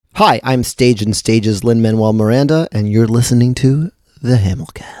Hi, I'm Stage and Stage's Lin-Manuel Miranda, and you're listening to the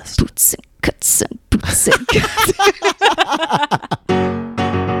Hamilcast. Boots and cuts and boots and cuts.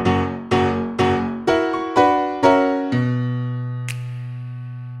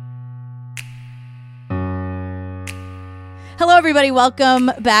 Hello, everybody.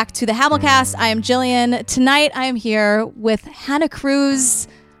 Welcome back to the Hamilcast. I am Jillian. Tonight, I am here with Hannah Cruz,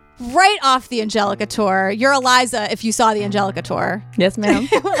 right off the Angelica tour. You're Eliza if you saw the Angelica tour. Yes, ma'am.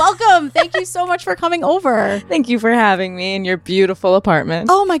 Welcome. Thank you so much for coming over. Thank you for having me in your beautiful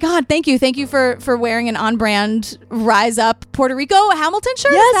apartment. Oh my God. Thank you. Thank you for wearing an on-brand Rise Up Puerto Rico Hamilton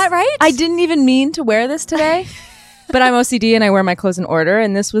shirt. Yes, is that right? I didn't even mean to wear this today, but I'm OCD and I wear my clothes in order,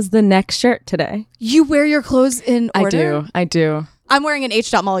 and this was the next shirt today. You wear your clothes in order? I do. I'm wearing an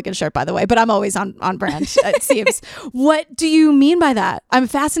H. Mulligan shirt, by the way, but I'm always on brand, it seems. What do you mean by that? I'm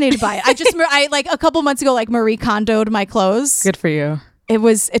fascinated by it. I like a couple months ago, like Marie Kondo'd my clothes. Good for you.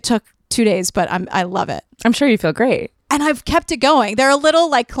 It took 2 days, but I love it. I'm sure you feel great. And I've kept it going. They're a little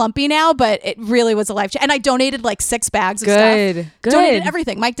like clumpy now, but it really was a life change. And I donated like 6 bags of stuff. Good. Donated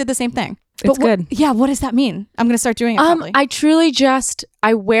everything. Mike did the same thing. It's good. Yeah, what does that mean? I'm going to start doing it probably. I truly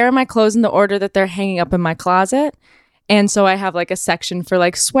I wear my clothes in the order that they're hanging up in my closet. And so I have like a section for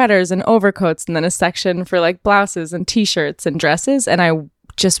like sweaters and overcoats, and then a section for like blouses and t-shirts and dresses. And I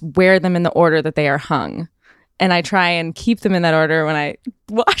just wear them in the order that they are hung. And I try and keep them in that order when I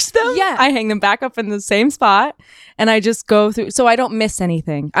wash them. Yeah. I hang them back up in the same spot and I just go through so I don't miss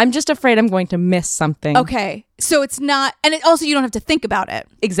anything. I'm just afraid I'm going to miss something. Okay. So it's not, and also you don't have to think about it.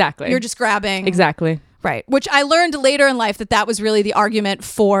 Exactly. You're just grabbing. Exactly. Right. Which I learned later in life that was really the argument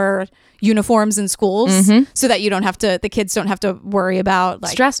for uniforms in schools, so that the kids don't have to worry about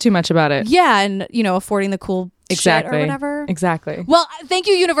like stress too much about it. Yeah. And affording the cool shit or whatever. Exactly. Well, thank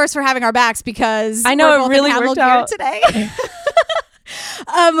you, universe, for having our backs, because I know we're it both really in worked gear out today.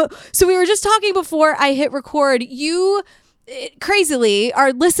 So we were just talking before I hit record. You crazily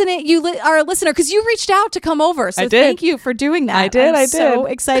are listening. You are a listener because you reached out to come over. So I did. Thank you for doing that. I did. I'm so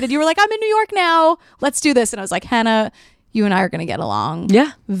excited. You were like, I'm in New York now. Let's do this. And I was like, Hannah, you and I are going to get along.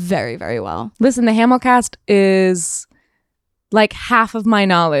 Yeah. Very, very well. Listen, the Hamilcast is like half of my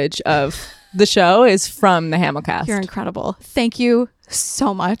knowledge of the show is from the Hamilcast. You're incredible. Thank you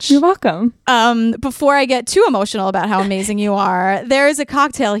so much. You're welcome. Before I get too emotional about how amazing you are, there is a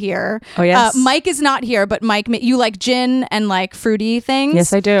cocktail here. Oh, yes. Mike is not here, but Mike, you like gin and like fruity things?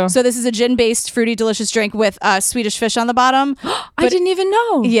 Yes, I do. So this is a gin-based fruity delicious drink with Swedish fish on the bottom. I didn't even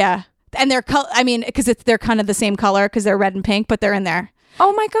know. Yeah. And they're, because they're kind of the same color because they're red and pink, but they're in there.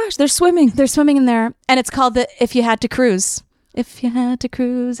 Oh my gosh, they're swimming. They're swimming in there. And it's called the If You Had to Cruise. If you had to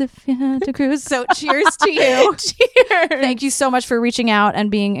cruise, if you had to cruise. So cheers to you. Cheers. Thank you so much for reaching out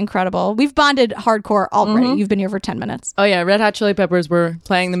and being incredible. We've bonded hardcore already. You've been here for 10 minutes. Oh yeah, Red Hot Chili Peppers were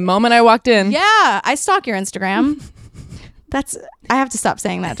playing the moment I walked in. Yeah, I stalk your Instagram. I have to stop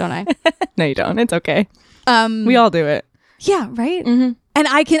saying that, don't I? No, you don't. It's okay. We all do it. Yeah, right? Mm-hmm. And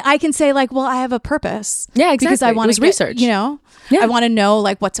I can say like, well, I have a purpose. Yeah, exactly. Because I want to research. Yeah. I want to know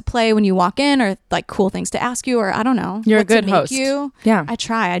like what to play when you walk in, or like cool things to ask you, or I don't know. You're what a good to make host. Yeah. I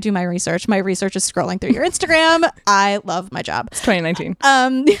try. I do my research. My research is scrolling through your Instagram. I love my job. It's 2019.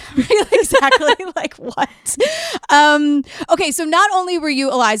 Really, exactly. Like what? Okay, so not only were you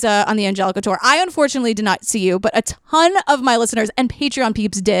Eliza on the Angelica tour, I unfortunately did not see you, but a ton of my listeners and Patreon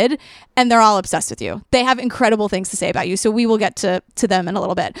peeps did, and they're all obsessed with you. They have incredible things to say about you, so we will get to them in a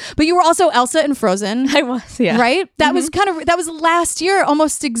little bit. But you were also Elsa in Frozen. I was, yeah. Right? That was that was last year,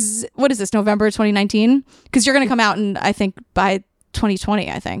 almost what is this, November 2019? Because you're going to come out in, I think, by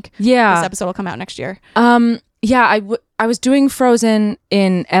 2020, I think. Yeah. This episode will come out next year. Yeah, I was doing Frozen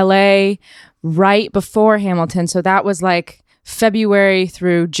in LA right before Hamilton, so that was like February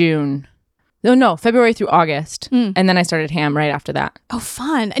through June. No, February through August. And then I started Ham right after that. Oh,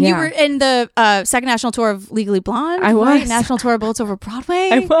 fun. And you were in the second national tour of Legally Blonde? I was. Right? National tour of Bullets Over Broadway?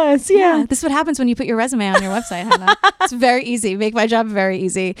 I was, yeah. This is what happens when you put your resume on your website, Hannah. It's very easy. Make my job very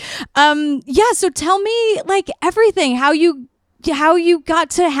easy. So tell me like everything, how you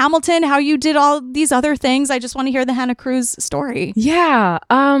got to Hamilton, how you did all these other things. I just want to hear the Hannah Cruz story. Yeah.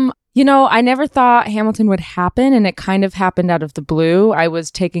 I never thought Hamilton would happen, and it kind of happened out of the blue. I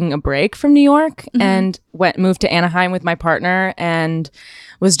was taking a break from New York and moved to Anaheim with my partner and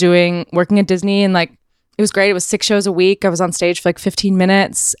was working at Disney, and like it was great. It was 6 shows a week. I was on stage for like 15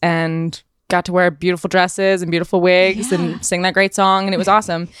 minutes and got to wear beautiful dresses and beautiful wigs and sing that great song, and it was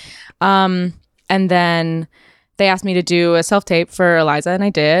awesome. And then they asked me to do a self-tape for Eliza, and I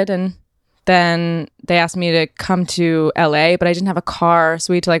did, and then they asked me to come to LA, but I didn't have a car,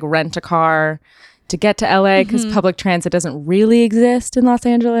 so we had to like rent a car to get to LA because public transit doesn't really exist in Los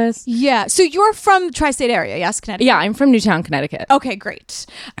Angeles. Yeah. So you're from tri-state area, yes, Connecticut? Yeah, I'm from Newtown, Connecticut. Okay, great.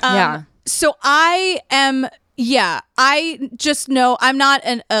 Yeah. So I am, I just know I'm not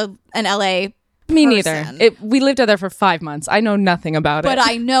an LA Me person. neither. We lived out there for 5 months. I know nothing about it. But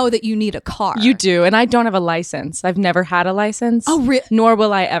I know that you need a car. You do, and I don't have a license. I've never had a license. Oh, really? Nor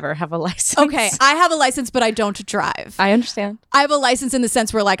will I ever have a license. Okay, I have a license, but I don't drive. I understand. I have a license in the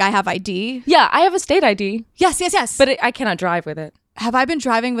sense where, like, I have ID. Yeah, I have a state ID. Yes. But I cannot drive with it. Have I been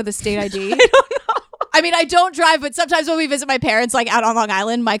driving with a state ID? I don't know. I mean, I don't drive, but sometimes when we visit my parents, like out on Long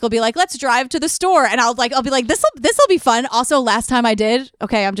Island, Mike will be like, "Let's drive to the store," and I'll be like, "This'll be fun." Also, last time I did,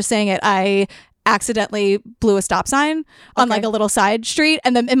 okay, I'm just saying it, I accidentally blew a stop sign on like a little side street,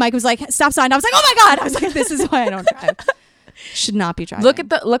 and Mike was like, "Stop sign." I was like, "Oh my god!" I was like, "This is why I don't drive. Should not be driving."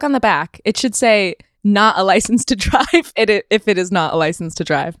 Look on the back. It should say not a license to drive if it is not a license to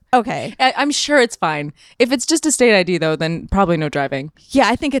drive. Okay. I'm sure it's fine. If it's just a state ID though, then probably no driving. Yeah,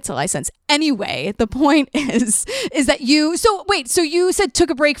 I think it's a license. Anyway, the point is that you said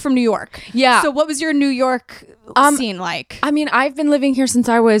took a break from New York. Yeah. So what was your New York scene like? I mean, I've been living here since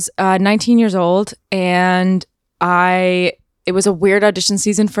I was 19 years old, and it was a weird audition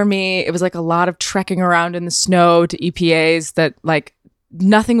season for me. It was like a lot of trekking around in the snow to EPAs that like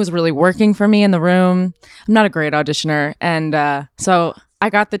nothing was really working for me in the room. I'm not a great auditioner. And so I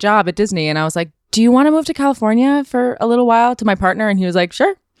got the job at Disney, and I was like, "Do you want to move to California for a little while?" to my partner. And he was like,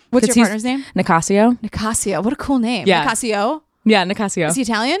 "Sure." What's your partner's name? Nicasio. Nicasio. What a cool name. Yeah. Nicasio? Yeah, Nicasio. Is he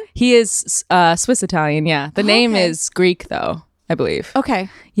Italian? He is Swiss Italian, yeah. The name is Greek, though, I believe. Okay.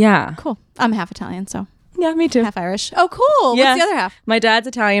 Yeah. Cool. I'm half Italian, so. Yeah, me too. Half Irish. Oh, cool. Yeah. What's the other half? My dad's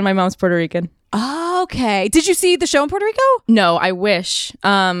Italian, my mom's Puerto Rican. Okay. Did you see the show in Puerto Rico? No, I wish.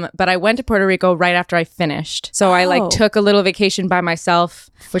 But I went to Puerto Rico right after I finished. So I like took a little vacation by myself,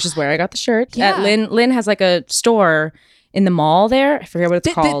 which is where I got the shirt. Yeah. Lynn has like a store in the mall there. I forget what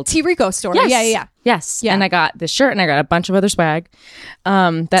it's called. The T Rico store. Yes. Yeah. Yes. Yeah. And I got this shirt and I got a bunch of other swag.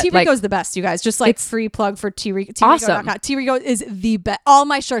 T Rico's the best, you guys. Just like free plug for T Rico. Awesome. T Rico is the best. All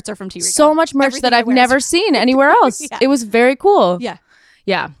my shirts are from T Rico. So much merch Everything that I I've wear is never from- seen anywhere else. Yeah. It was very cool. Yeah.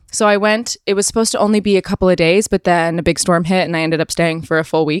 Yeah. So I went, it was supposed to only be a couple of days, but then a big storm hit and I ended up staying for a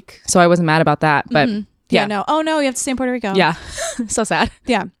full week. So I wasn't mad about that. But yeah. No. Oh, no. You have to stay in Puerto Rico. Yeah. So sad.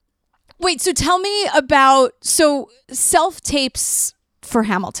 Yeah. Wait, so tell me about self-tapes for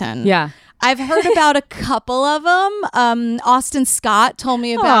Hamilton. Yeah. I've heard about a couple of them. Austin Scott told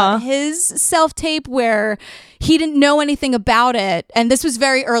me about his self-tape where he didn't know anything about it, and this was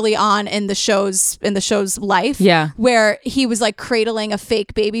very early on in the show's life. Yeah, where he was like cradling a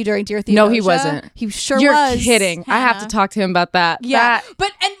fake baby during Dear Theodosia. No, he wasn't. He sure You're was. kidding. Hannah. I have to talk to him about that. Yeah,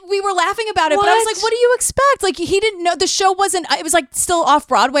 and we were laughing about it, but I was What? like, "What do you expect?" Like he didn't know the show wasn't. It was like still off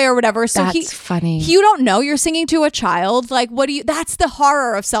Broadway or whatever. So That's funny. You don't know you're singing to a child. Like, what do you? That's the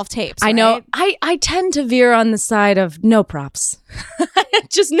horror of self-tapes. I know. right? I tend to veer on the side of no props.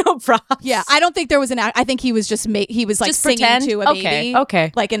 Just no props. Yeah, I don't think there was an. I think he was just he was like Just singing pretend? to a baby.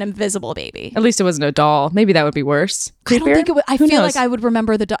 Okay. like an invisible baby. At least it wasn't a doll. Maybe that would be worse. I don't think it was. I Who feel knows? like I would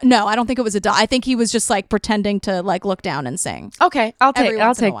remember the doll. No, I don't think it was a doll. I think he was just like pretending to like look down and sing. Okay, I'll Every take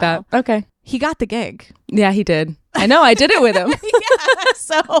once in a that. Okay. He got the gig. Yeah, he did. I know. I did it with him. Yeah.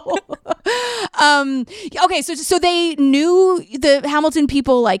 So, okay. So they knew the Hamilton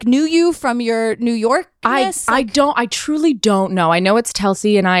people like knew you from your New York. I truly don't know. I know it's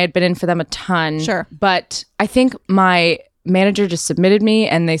Telsey and I had been in for them a ton. Sure. But I think my manager just submitted me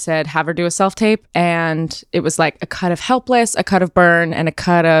and they said, have her do a self-tape. And it was like a cut of Helpless, a cut of Burn, and a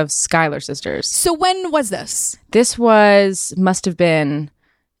cut of Schuyler Sisters. So when was this? This must have been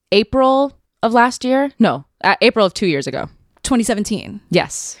April of last year. No, April of 2 years ago. 2017.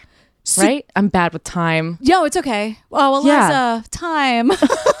 Yes. So- right? I'm bad with time. Yo, it's okay. Oh, Eliza, Yeah. time.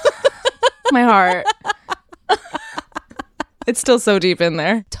 My heart. It's still so deep in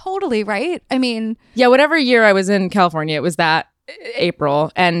there. Totally, right? I mean, Yeah, whatever year I was in California, it was that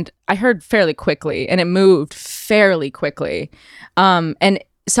April. And I heard fairly quickly and it moved fairly quickly. And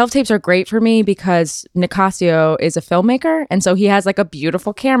self-tapes are great for me because Nicasio is a filmmaker. And so he has like a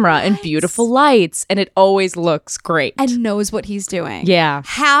beautiful camera and beautiful lights and it always looks great. and knows what he's doing. Yeah.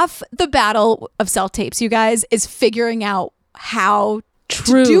 Half the battle of self-tapes, you guys, is figuring out how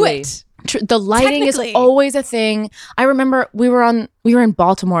Truly. to do it. The lighting is Technically. always a thing. I remember we were in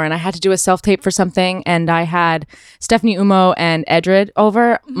Baltimore and I had to do a self-tape for something and I had Stephanie Umo and Edred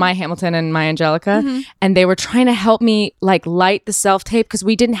over, my Hamilton and my Angelica, and they were trying to help me like light the self-tape because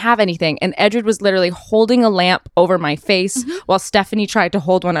we didn't have anything. And Edred was literally holding a lamp over my face while Stephanie tried to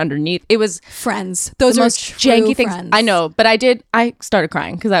hold one underneath. It was Friends. Those the are most true janky things. friends. I know, but I started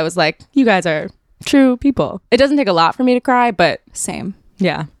crying because I was like, you guys are true people. It doesn't take a lot for me to cry, but Same.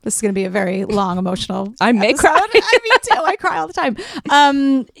 yeah. This is going to be a very long emotional I may episode. cry. Me too. I cry all the time.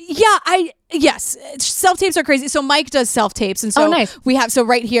 Yes, self-tapes are crazy. So Mike does self-tapes. And so nice. we have, so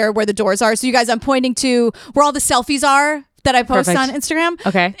right here where the doors are. So you guys, I'm pointing to where all the selfies are that I post Perfect. on Instagram.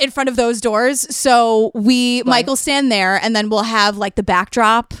 Okay. In front of those doors. So Mike will stand there and then we'll have like the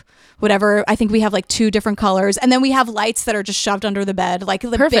backdrop, whatever. I think we have like 2 different colors. And then we have lights that are just shoved under the bed, like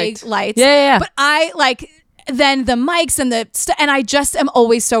the Perfect. big lights. Yeah. But I like... Then the mics and and I just am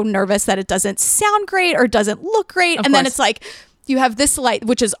always so nervous that it doesn't sound great or doesn't look great. Of and then course. it's like you have this light,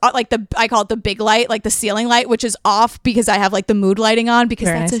 which is like I call it the big light, like the ceiling light, which is off because I have like the mood lighting on because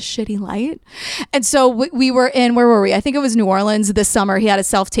Very that's nice. a shitty light. And so we were in, where were we? I think it was New Orleans this summer. He had a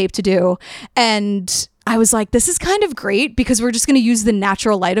self-tape to do. And I was like, this is kind of great because we're just going to use the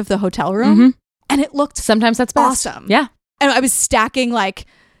natural light of the hotel room. Mm-hmm. And it looked Sometimes that's best. awesome. Yeah. And I was stacking like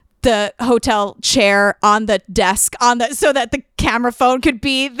the hotel chair on the desk so that the camera phone could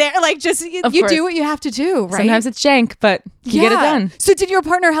be there. Like just you course. do what you have to do, right? Sometimes it's jank, but you get it done. So did your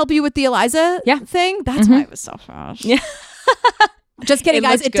partner help you with the Eliza thing? That's why it was so fast. Yeah. Just kidding, It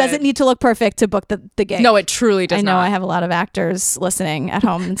guys. looked It doesn't good. need to look perfect to book the gig. No, it truly does I know not. I have a lot of actors listening at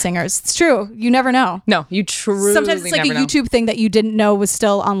home and singers. It's true. You never know. No, you truly Sometimes it's like a never know. YouTube thing that you didn't know was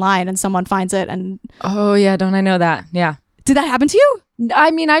still online and someone finds it. And Oh, yeah. Don't I know that? Yeah. did that happen to you?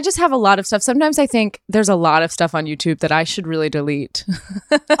 I mean, I just have a lot of stuff. Sometimes I think there's a lot of stuff on YouTube that I should really delete.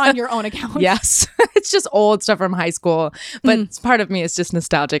 On your own account? Yes. It's just old stuff from high school. But part of me is just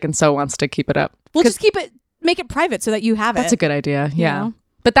nostalgic and so wants to keep it up. Well, just make it private so that you have That's it. a good idea. Yeah. know?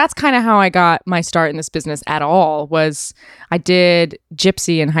 But that's kind of how I got my start in this business at all. Was I did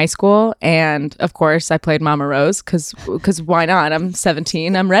gypsy in high school, and of course I played Mama Rose because why not? I'm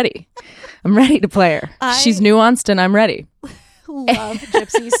 17. I'm ready. I'm ready to play her. She's nuanced, and I'm ready. Love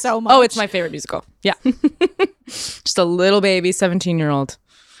Gypsy so much. Oh, it's my favorite musical. Yeah, just a little baby 17-year-old.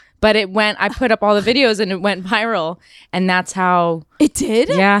 But I put up all the videos, and it went viral, and that's how It did?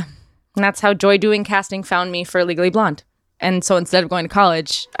 Yeah, and that's how Joy Doing Casting found me for Legally Blonde. And so instead of going to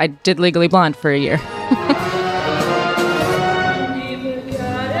college, I did Legally Blonde for a year.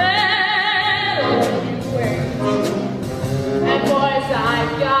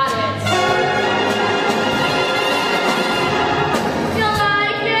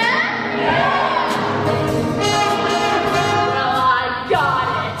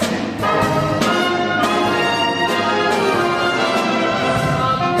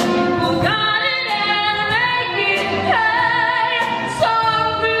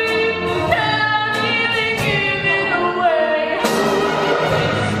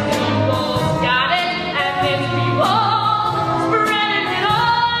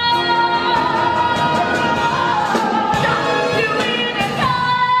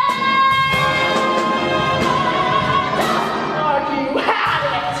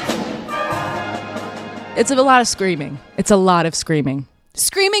 It's a lot of screaming. It's a lot of screaming.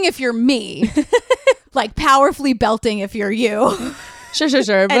 Screaming if you're me. Like powerfully belting if you're you. Sure.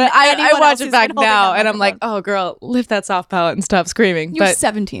 But And I anyone watch else it who's back been holding now up and the I'm like, phone. oh, girl, lift that soft palate and stop screaming. You're But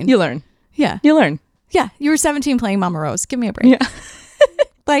 17. you learn. Yeah. You learn. Yeah. You were 17 playing Mama Rose. Give me a break. Yeah.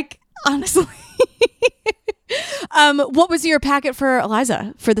 Like, honestly. What was your packet for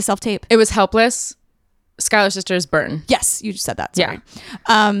Eliza for the self-tape? It was Helpless, Skylar Sisters, Burn. Yes, you just said that. Sorry.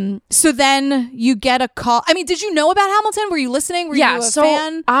 Yeah. So then you get a call. I mean, did you know about Hamilton? Were you listening? Were you a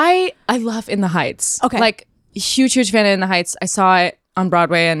fan? I love In the Heights. Okay. Like, huge fan of In the Heights. I saw it on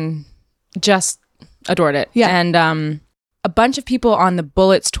Broadway and just adored it. Yeah. And a bunch of people on the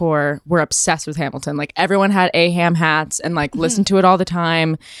Bullets tour were obsessed with Hamilton. Like, everyone had AHAM hats and like listened to it all the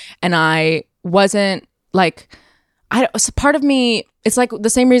time. And I wasn't like, so part of me, it's like the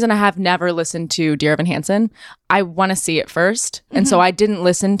same reason I have never listened to Dear Evan Hansen. I want to see it first. And so I didn't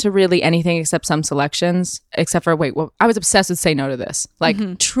listen to really anything except some selections, except for, I was obsessed with Say No to This.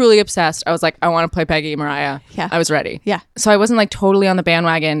 Like, truly obsessed. I was like, I want to play Peggy Mariah. Yeah. I was ready. Yeah. So I wasn't like totally on the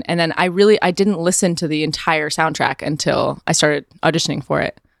bandwagon. And then I didn't listen to the entire soundtrack until I started auditioning for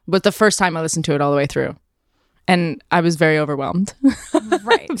it. But the first time I listened to it all the way through. And I was very overwhelmed.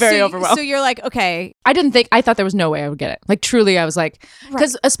 Right. Very overwhelmed. So you're like, okay. I thought there was no way I would get it. Like, truly, I was like,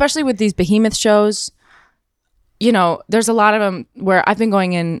 because especially with these behemoth shows, you know, there's a lot of them where I've been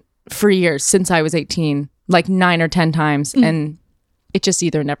going in for years since I was 18, like 9 or 10 times. And it just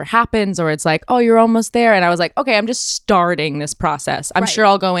either never happens or it's like, oh, you're almost there. And I was like, okay, I'm just starting this process. I'm sure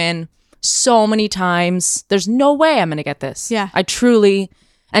I'll go in so many times. There's no way I'm going to get this. Yeah. I truly,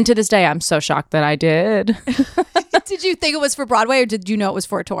 and to this day, I'm so shocked that I did. Did you think it was for Broadway or did you know it was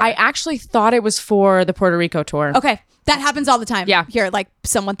for a tour? I actually thought it was for the Puerto Rico tour. Okay. That happens all the time. Yeah. Here, like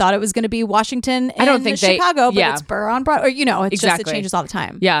someone thought it was going to be Washington and I don't think Chicago, but yeah. it's Burr on Broadway. Or, you know, it's just, Exactly. it changes all the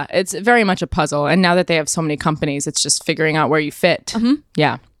time. Yeah, it's very much a puzzle. And now that they have so many companies, it's just figuring out where you fit.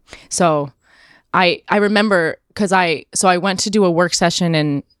 Yeah. So I remember because I went to do a work session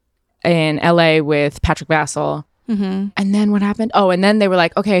in LA with Patrick Vassell. And then what happened? Oh, and then they were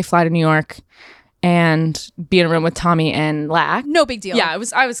like, okay, fly to New York and be in a room with Tommy and Lack. No big deal. Yeah, I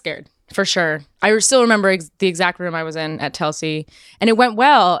was scared. For sure. I still remember the exact room I was in at Telsey. And it went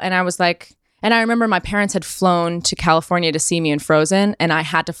well. And I was like, and I remember my parents had flown to California to see me in Frozen. And I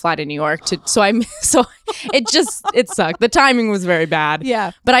had to fly to New York. So it sucked. The timing was very bad.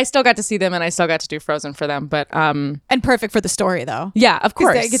 Yeah. But I still got to see them and I still got to do Frozen for them. But And perfect for the story, though. yeah, of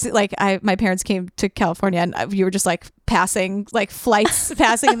course. My parents came to California and you were just like passing, like flights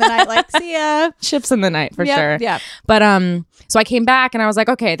passing in the night, like, see ya. Ships in the night for Yep, sure. yeah. But so I came back and I was like,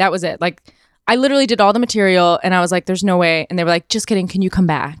 okay, that was it. Like I literally did all the material and I was like, there's no way. And they were like, just kidding. Can you come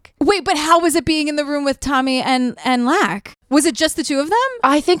back? Wait, but how was it being in the room with Tommy and Lack? Was it just the two of them?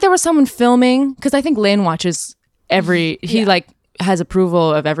 I think there was someone filming because I think Lynn watches he like has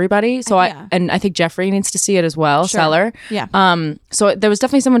approval of everybody. So Yeah. I think Jeffrey needs to see it as well. Sure. Seller. Yeah. So there was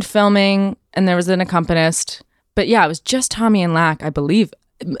definitely someone filming and there was an accompanist. But yeah, it was just Tommy and Lack, I believe.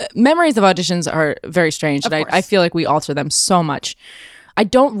 Memories of auditions are very strange. And I feel like we alter them so much. I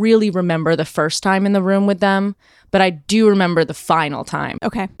don't really remember the first time in the room with them, but I do remember the final time.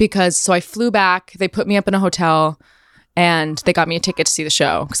 Okay. So I flew back, they put me up in a hotel, and they got me a ticket to see the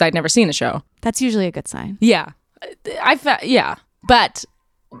show because I'd never seen the show. That's usually a good sign. Yeah. But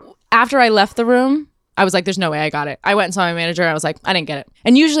after I left the room, I was like, there's no way I got it. I went and saw my manager. I was like, I didn't get it.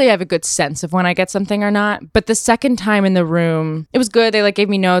 And usually I have a good sense of when I get something or not. But the second time in the room, it was good. They like gave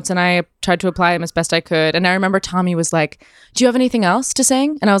me notes and I tried to apply them as best I could. And I remember Tommy was like, do you have anything else to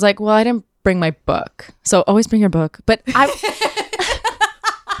sing? And I was like, well, I didn't bring my book. So always bring your book. But I...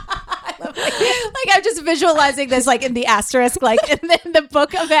 Like I'm just visualizing this like in the asterisk, like in the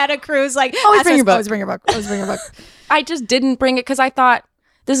book of Anna Cruz, like Always bring your book. Always bring your book. Always bring your book. I just didn't bring it because I thought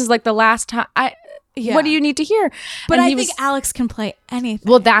this is like the last time. Yeah. What do you need to hear? But And I he think was, Alex can play anything.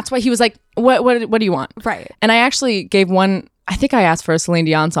 well, that's why he was like, what do you want? Right. And I actually gave one. I think I asked for a Celine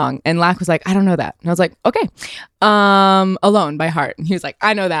Dion song, and Lack was like, I don't know that. And I was like, okay, Alone by Heart. And he was like,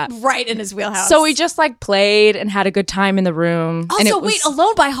 I know that. Right in his wheelhouse. So we just like played and had a good time in the room. Also, and it was, wait,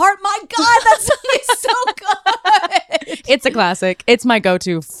 Alone by Heart. My God, that song is so good. it's a classic. It's my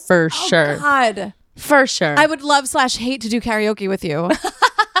go-to for sure. God. For sure. I would love / hate to do karaoke with you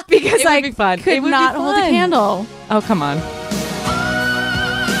because It would I be fun. could It would be not hold a fun. candle. Oh, come on.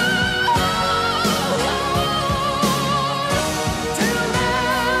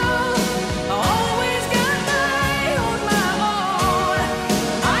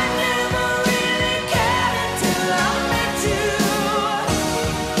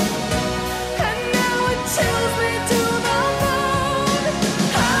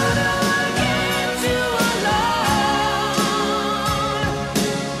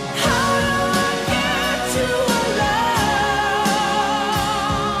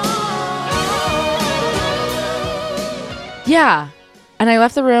 Yeah. And I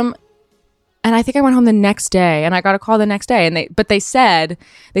left the room and I think I went home the next day and I got a call the next day and they said,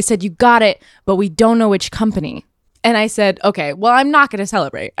 you got it, but we don't know which company. And I said, okay, well, I'm not going to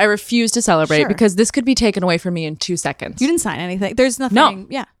celebrate. I refuse to celebrate Sure. because this could be taken away from me in 2 seconds. You didn't sign anything. There's nothing. No.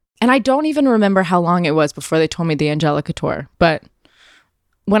 Yeah. And I don't even remember how long it was before they told me the Angelica tour. But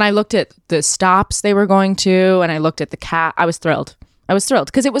when I looked at the stops they were going to and I looked at the cat, I was thrilled.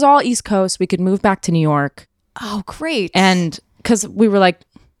 Because it was all East Coast. We could move back to New York. Oh, great. And because we were like,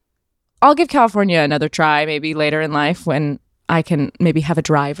 I'll give California another try maybe later in life when I can maybe have a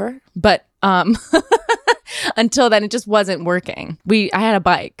driver. But until then, it just wasn't working. I had a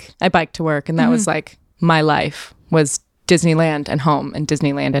bike. I biked to work. And that was like my life was Disneyland and home and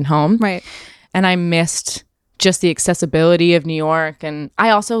Disneyland and home. Right. And I missed just the accessibility of New York. And I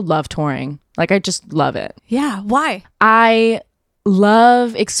also love touring. Like, I just love it. Yeah. Why? I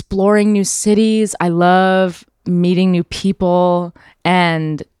love exploring new cities. I love meeting new people.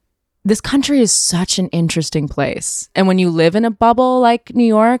 And this country is such an interesting place. And when you live in a bubble like New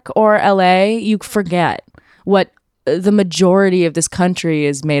York or LA, you forget what the majority of this country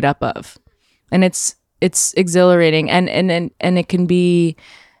is made up of. And it's exhilarating and it can be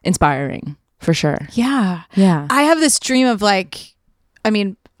inspiring for sure. Yeah. Yeah. I have this dream of like, I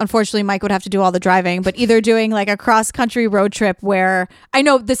mean, unfortunately, Mike would have to do all the driving, but either doing like a cross country road trip where I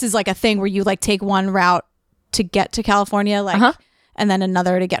know this is like a thing where you like take one route to get to California, like and then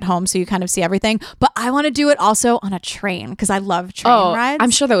another to get home, so you kind of see everything. But I want to do it also on a train because I love train rides.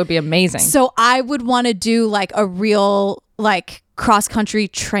 I'm sure that would be amazing. So I would want to do like a real like cross-country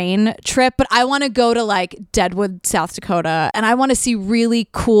train trip, but I want to go to like Deadwood, South Dakota, and I want to see really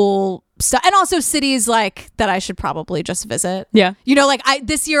cool stuff, and also cities like that I should probably just visit. Yeah. You know, like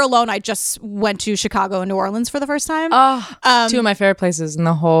this year alone, I just went to Chicago and New Orleans for the first time. Two of my favorite places in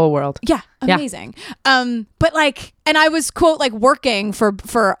the whole world. Yeah, amazing. But like, and I was quote like working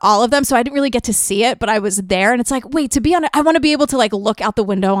for all of them, so I didn't really get to see it, but I was there, and it's like, wait, to be on it, I want to be able to like look out the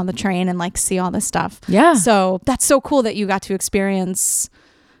window on the train and like see all this stuff. Yeah. So that's so cool that you got to experience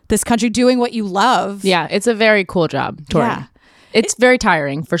this country doing what you love. Yeah, it's a very cool job touring. Yeah. It's very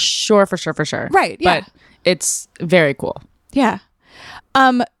tiring for sure. Right. Yeah. But it's very cool. Yeah.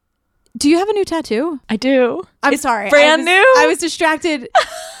 Do you have a new tattoo? I do. I'm sorry. Brand new? I was distracted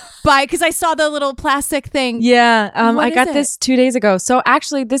because I saw the little plastic thing. Yeah. What I is got it? this 2 days ago. So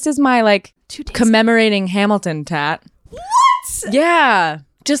actually, this is my like 2 days commemorating Hamilton tat. What? Yeah.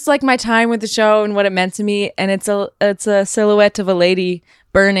 Just like my time with the show and what it meant to me. And it's a silhouette of a lady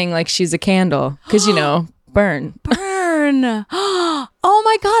burning like she's a candle. Because, you know, burn. Oh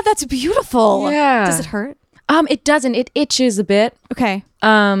my God, that's beautiful. Yeah. Does it hurt? It doesn't. It itches a bit. Okay.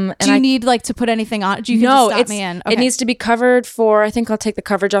 And Do you need like to put anything on? Do you no, just stop me in? Okay. It needs to be covered for, I think I'll take the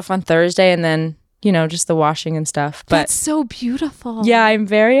coverage off on Thursday and then, you know, just the washing and stuff. But that's so beautiful. yeah, I'm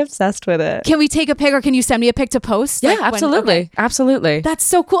very obsessed with it. Can we take a pic or can you send me a pic to post? Yeah, Like, when- absolutely. okay. Absolutely. That's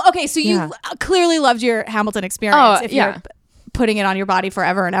so cool. Okay, so you clearly loved your Hamilton experience Oh, if yeah. you're putting it on your body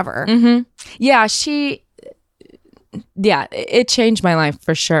forever and ever. Mm-hmm. Yeah, it changed my life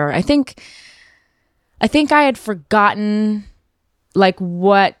for sure. I think I had forgotten like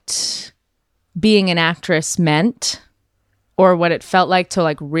what being an actress meant or what it felt like to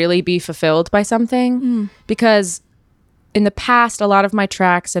like really be fulfilled by something. Because in the past, a lot of my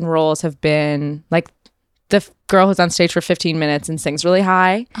tracks and roles have been like the girl who's on stage for 15 minutes and sings really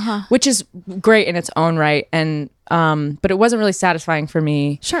high, which is great in its own right. And but it wasn't really satisfying for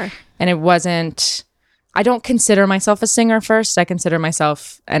me. Sure. And it wasn't, I don't consider myself a singer first. I consider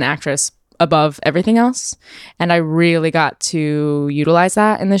myself an actress above everything else. And I really got to utilize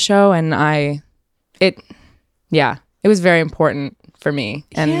that in the show. And it was very important for me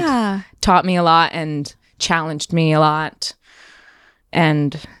and taught me a lot and challenged me a lot.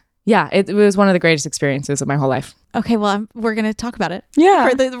 And yeah, it was one of the greatest experiences of my whole life. Okay, well, we're going to talk about it. Yeah.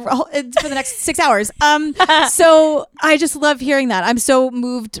 For the next 6 hours. So I just love hearing that. I'm so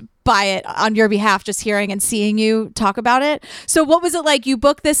moved by it on your behalf, just hearing and seeing you talk about it. So what was it like? You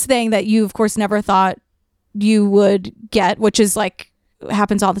booked this thing that you, of course, never thought you would get, which is like,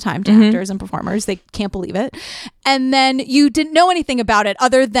 happens all the time to actors and performers. They can't believe it. And then you didn't know anything about it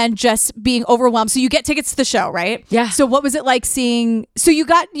other than just being overwhelmed. So you get tickets to the show, right? Yeah. So what was it like seeing, so you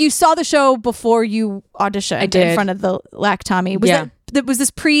saw the show before you auditioned I did. in front of the LAC Tommy. Was Yeah. was this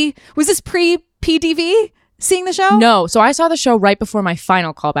pre PDV seeing the show? No. So I saw the show right before my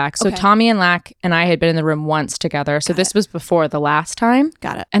final callback. So Okay. Tommy and Lack and I had been in the room once together. So this was before the last time.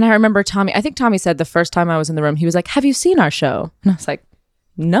 Got it. And I remember I think Tommy said the first time I was in the room, he was like, "Have you seen our show?" And I was like,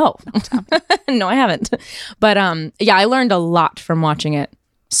 "No, no, I haven't." But yeah, I learned a lot from watching it.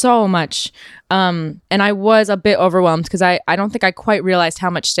 So much. And I was a bit overwhelmed because I don't think I quite realized how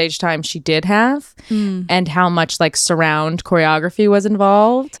much stage time she did have and how much like surround choreography was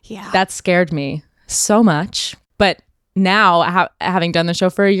involved. Yeah. That scared me so much. But now having done the show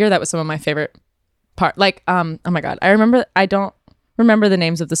for a year, that was some of my favorite part. Like, oh my God, I don't remember the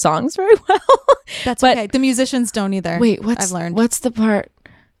names of the songs very well. That's but- okay. The musicians don't either. Wait, I've learned. what's the part?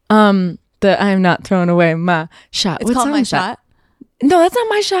 The I'm not throwing away my shot. It's What called song My is that? Shot. No, that's not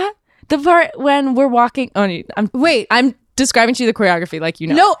My Shot. The part when we're walking. Oh, I'm describing to you the choreography, like you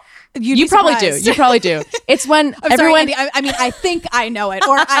know. No, you probably do. You probably do. It's when I'm sorry, everyone. Andy. I mean, I think I know it,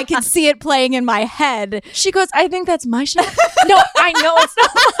 or I can see it playing in my head. She goes, "I think that's my shot." No, I know it's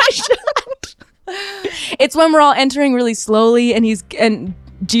not my shot. It's when we're all entering really slowly, and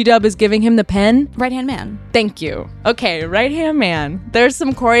G-Dub is giving him the pen. Right hand man. Thank you. Okay, right hand man. There's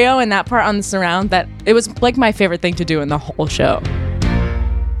some choreo in that part on the surround that it was like my favorite thing to do in the whole show.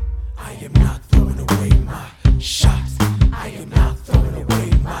 I am not throwing away my shot. I am not throwing away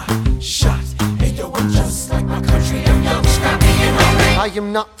my shot. Hey yo, I'm just like my country. I'm young, scrappy, and hungry. I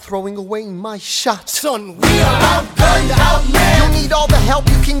am not throwing away my shot. Son, we are outgunned, outmanned. You'll need all the help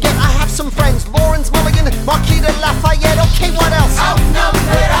you can get. I have some friends, Lawrence Mulligan, Marquita Lafayette. Okay, what else?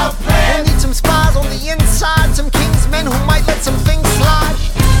 Outnumbered, outplanned. We'll need some spies on the inside, some Kingsmen who might let some things slide.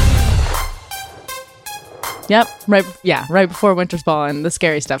 Yep. Right before Winter's Ball and the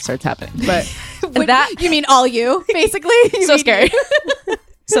scary stuff starts happening. But You mean all you, basically? so scary.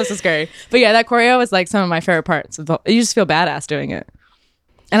 so scary. But yeah, that choreo is like some of my favorite parts. You just feel badass doing it.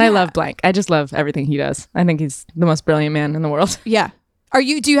 And I love Blank. I just love everything he does. I think he's the most brilliant man in the world. Yeah.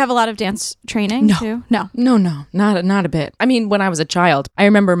 Do you have a lot of dance training too? No, not a bit. I mean, when I was a child, I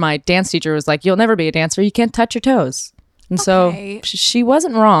remember my dance teacher was like, "You'll never be a dancer. You can't touch your toes." And so she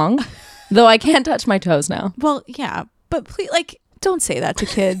wasn't wrong, though I can't touch my toes now. Well, yeah, but please, like, don't say that to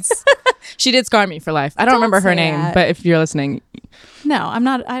kids. She did scar me for life. I don't remember her name, but if you're listening. No, I'm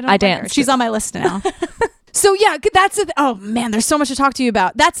not. I danced. Her. She's on my list now. So yeah, that's oh man, there's so much to talk to you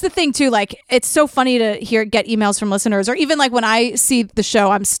about. That's the thing too. Like, it's so funny to get emails from listeners, or even like when I see the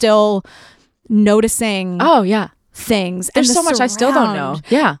show, I'm still noticing. Oh yeah. Things. There's so much I still don't know.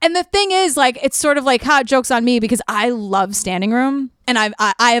 Yeah. And the thing is, like, it's sort of like, joke's on me, because I love standing room, and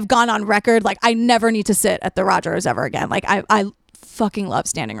I have gone on record, like, I never need to sit at the Rogers ever again. Like, I fucking love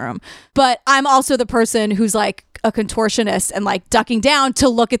standing room. But I'm also the person who's like a contortionist and like ducking down to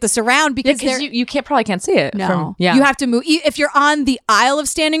look at the surround, because you probably can't see it. No. You have to move. If you're on the aisle of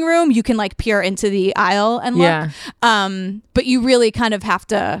standing room, you can like peer into the aisle and look. Yeah. But you really kind of have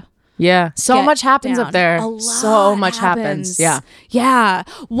to. Yeah. So much happens down. up there. So much happens. Yeah. Yeah.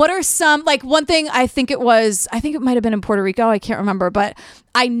 What are some, like, one thing I think it might have been in Puerto Rico. I can't remember, but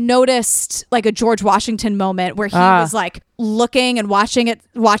I noticed like a George Washington moment where he was like looking and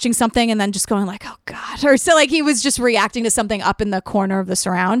watching something and then just going like, oh God. Or so like he was just reacting to something up in the corner of the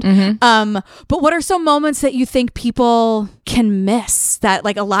surround. Mm-hmm. But what are some moments that you think people can miss that,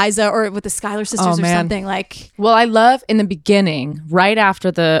 like Eliza or with the Schuyler sisters or something like? Well, I love in the beginning, right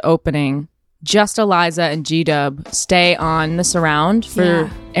after the opening, just Eliza and G-Dub stay on the surround for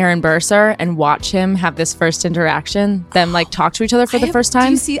Aaron Burser and watch him have this first interaction, them like talk to each other for the first time.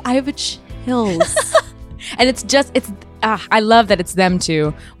 Do you see? I have a chills. And I love that it's them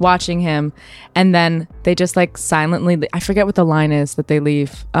two watching him, and then they just like silently, I forget what the line is that they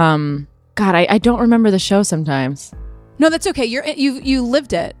leave. God, I don't remember the show sometimes. No, that's okay. You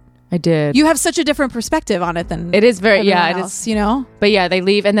lived it. I did. You have such a different perspective on it than it is very it else, is, you know. But yeah, they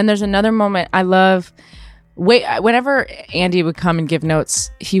leave, and then there's another moment I love. Whenever Andy would come and give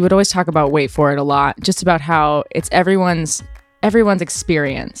notes, he would always talk about Wait For It a lot, just about how it's everyone's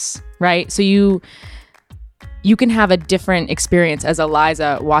experience, right? So you can have a different experience as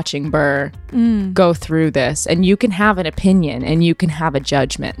Eliza watching Burr go through this, and you can have an opinion and you can have a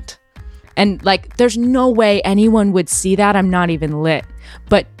judgment. And like, there's no way anyone would see that. I'm not even lit.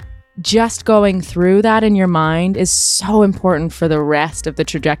 But just going through that in your mind is so important for the rest of the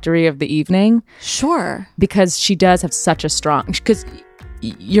trajectory of the evening. Sure. Because she does have such a strong, because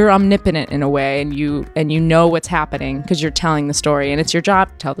you're omnipotent in a way, and you know what's happening because you're telling the story, and it's your job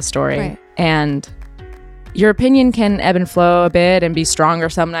to tell the story. Right. And your opinion can ebb and flow a bit and be stronger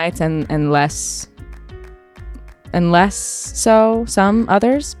some nights and less so some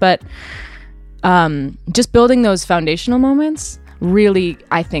others. But just building those foundational moments really,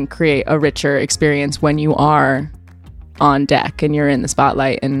 I think, create a richer experience when you are on deck and you're in the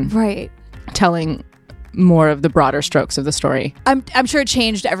spotlight and telling more of the broader strokes of the story. I'm sure it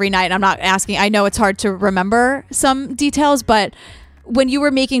changed every night. I'm not asking. I know it's hard to remember some details, but when you were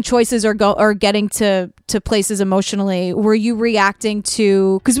making choices or getting to places emotionally, were you reacting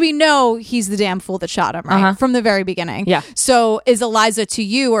to, because we know he's the damn fool that shot him, right? From the very beginning. Yeah. So is Eliza to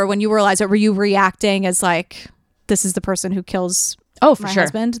you, or when you were Eliza, were you reacting as like, this is the person who kills my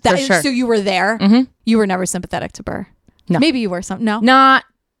husband? For sure. So you were there. Mm-hmm. You were never sympathetic to Burr. No. Maybe you were some. No.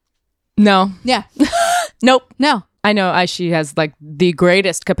 No. Yeah. Nope. No. I know she has like the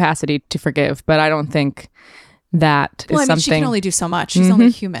greatest capacity to forgive, but I don't think that is something. She can only do so much. She's only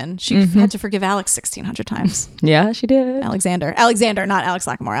human. She had to forgive Alex 1,600 times. Yeah, she did. Alexander, not Alex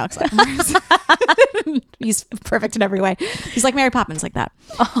Lacamoire. Alex Lacamoire. He's perfect in every way. He's like Mary Poppins, like that.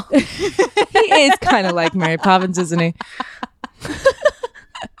 Oh, he is kind of like Mary Poppins, isn't he?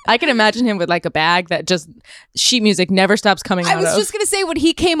 I can imagine him with like a bag that just sheet music never stops coming out of. I was just going to say, when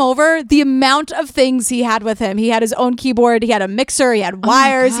he came over, the amount of things he had with him. He had his own keyboard. He had a mixer. He had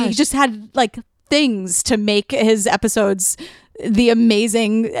wires. He just had like things to make his episodes the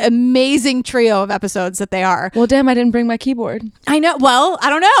amazing trio of episodes that they are. Well, damn, I didn't bring my keyboard. I know. Well, I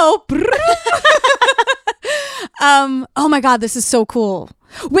don't know. Oh my God, this is so cool.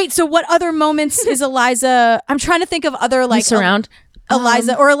 Wait, so what other moments is Eliza? I'm trying to think of other like surround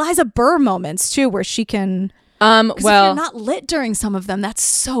Eliza or Eliza Burr moments too, where she can. Well, if you're not lit during some of them, that's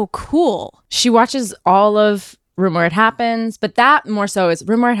so cool. She watches all of Room Where It Happens. But that more so is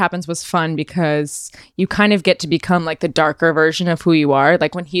Room Where It Happens was fun because you kind of get to become like the darker version of who you are.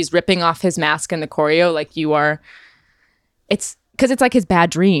 Like when he's ripping off his mask in the choreo, like you are, it's because it's like his bad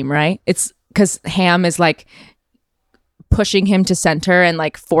dream, right? It's because Ham is like pushing him to center and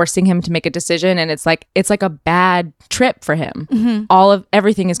like forcing him to make a decision, and it's like a bad trip for him.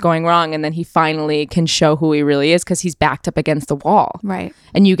 Everything is going wrong, and then he finally can show who he really is because he's backed up against the wall, Right.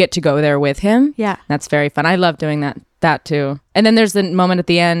 and you get to go there with him. Yeah. That's very fun. I love doing that too. And then there's the moment at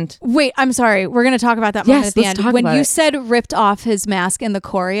the end. Wait, I'm sorry. We're going to talk about that moment at the let's end. talk When about you it. said ripped off his mask in the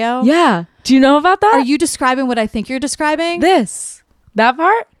choreo. Yeah, do you know about that? Are you describing what I think you're describing? that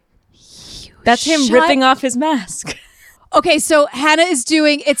part? That's him Shut- ripping off his mask. Okay, so Hannah is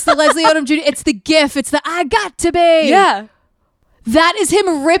doing, it's the Leslie Odom Jr., it's the GIF, it's the I got to be. Yeah. That is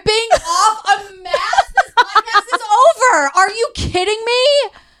him ripping off a mask? This podcast is over. Are you kidding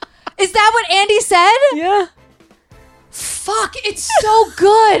me? Is that what Andy said? Yeah. Fuck, it's so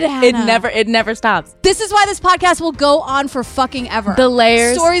good, Hannah. It never stops. This is why this podcast will go on for fucking ever. The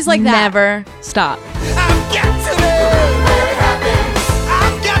layers Stories like that. never stop. I've got to be where it happens.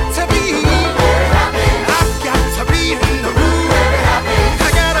 I've got to be where it happens. I've got to be in the room where it happens. I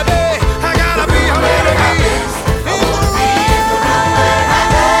gotta be where it happens. In the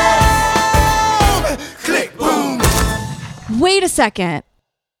room. Click, boom. Wait a second.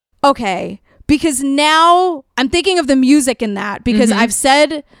 Okay. Because now I'm thinking of the music in that, because I've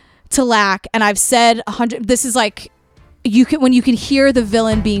said to Lack and I've said 100, this is like when you can hear the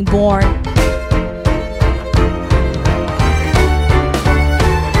villain being born.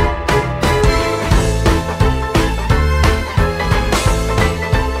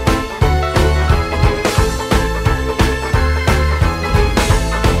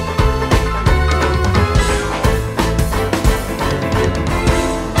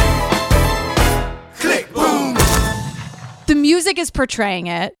 The music is portraying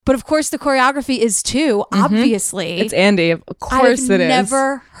it, but of course the choreography is too, obviously. It's Andy. Of course I've it is.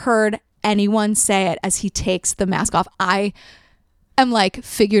 never heard anyone say it as he takes the mask off. I am like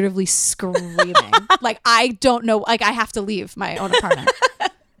figuratively screaming. Like I don't know, like I have to leave my own apartment.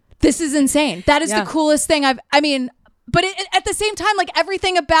 This is insane. That is the coolest thing but at the same time, like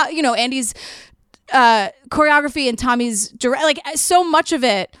everything about, Andy's choreography and Tommy's direct, like so much of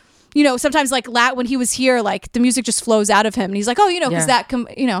it, sometimes like when he was here, like the music just flows out of him and he's like, because that,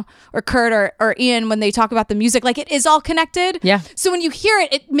 or Kurt or Ian, when they talk about the music, like it is all connected. Yeah. So when you hear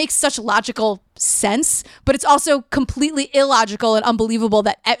it, it makes such logical sense, but it's also completely illogical and unbelievable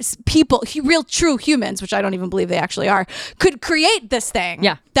that people, real true humans, which I don't even believe they actually are, could create this thing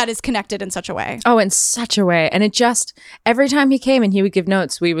that is connected in such a way. Oh, in such a way. And it just, every time he came and he would give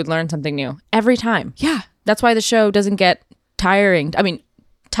notes, we would learn something new. Every time. Yeah. That's why the show doesn't get tiring. I mean,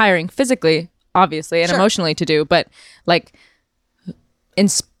 tiring physically, obviously, and emotionally to do, but like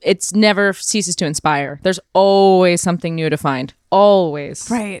it's never ceases to inspire. There's always something new to find. Always.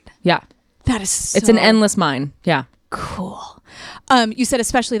 Right. Yeah. That is It's an endless mine. Yeah. cool. You said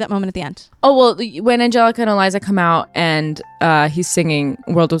especially that moment at the end. Oh, well, when Angelica and Eliza come out and he's singing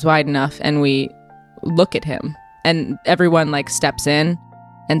World Was Wide Enough and we look at him and everyone like steps in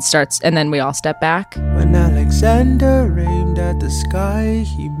and starts, and then we all step back. When Alexander aimed at the sky,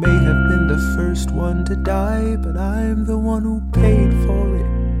 he may have been the first one to die, but I'm the one who paid for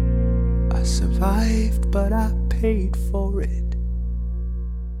it. I survived, but I paid for it.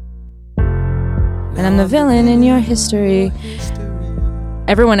 And I'm the villain in your history.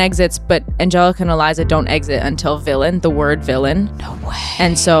 Everyone exits, but Angelica and Eliza don't exit until villain, the word villain. No way.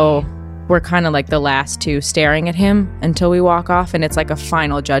 And so we're kind of like the last two staring at him until we walk off, and it's like a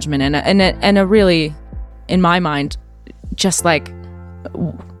final judgment and a really, in my mind, just like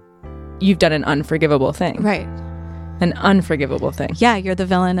you've done an unforgivable thing. Right. An unforgivable thing. Yeah, you're the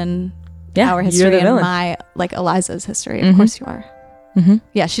villain in Yeah, our you're history the and villain. my, like, Eliza's history. Of course you are. Mm-hmm.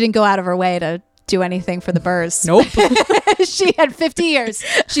 Yeah, she didn't go out of her way to do anything for the Burrs. Nope. She had 50 years.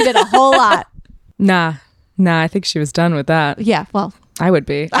 She did a whole lot. Nah, I think she was done with that. Yeah, well, I would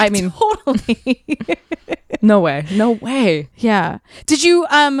be. I mean, totally. no way. Yeah. Did you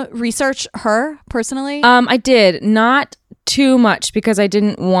research her personally? I did not too much because I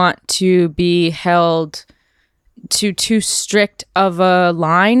didn't want to be held to too strict of a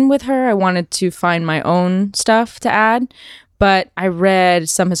line with her. I wanted to find my own stuff to add. But I read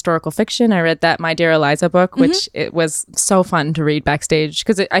some historical fiction. I read that My Dear Eliza book, which it was so fun to read backstage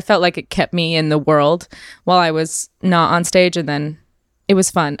because I felt like it kept me in the world while I was not on stage, and then it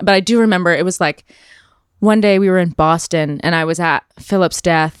was fun. But I do remember it was like one day we were in Boston and I was at Philip's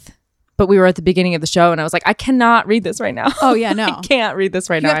death, but we were at the beginning of the show and I was like, I cannot read this right now. Oh yeah, no. I can't read this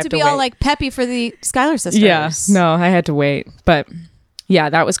right You now. have to be all like peppy for the Schuyler sisters. Yeah, no, I had to wait. But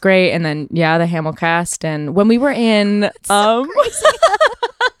yeah, that was great. And then the Hamilcast, and when we were in the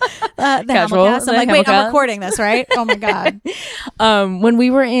Hamilcast. I'm like, wait, I'm recording this, right? Oh my god. When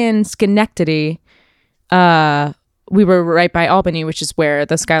we were in Schenectady, we were right by Albany, which is where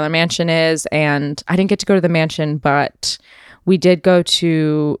the Schuyler Mansion is, and I didn't get to go to the mansion, but we did go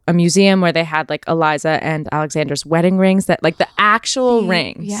to a museum where they had like Eliza and Alexander's wedding rings, that like the actual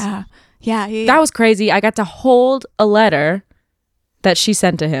rings. Yeah. That was crazy. I got to hold a letter that she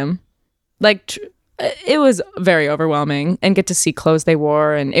sent to him. Like it was very overwhelming, and get to see clothes they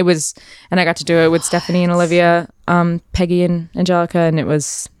wore, and I got to do it with Stephanie and Olivia, Peggy and Angelica, and it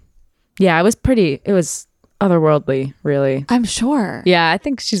was otherworldly, really. I'm sure. Yeah, I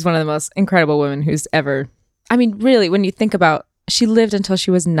think she's one of the most incredible women who's ever. I mean, really, when you think about, she lived until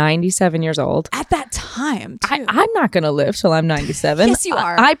she was 97 years old. At that time, too. I'm not going to live till I'm 97. Yes, you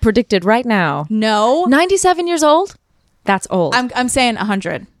are. I predicted right now. No. 97 years old? That's old. I'm saying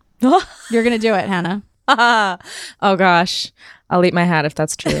 100. You're going to do it, Hannah. Oh, gosh. I'll eat my hat if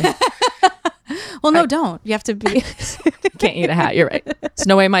that's true. Well, no, don't. You have to be. Can't eat a hat. You're right. There's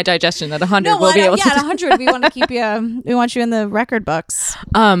no way my digestion at 100 will be able to. Yeah, at 100, we want to keep you. We want you in the record books.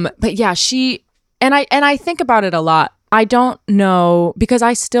 But yeah, she and I think about it a lot. I don't know, because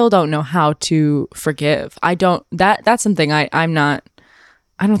I still don't know how to forgive. That's something I don't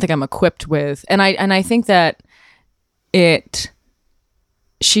think I'm equipped with. And I think that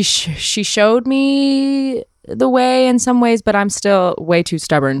she showed me the way in some ways, but I'm still way too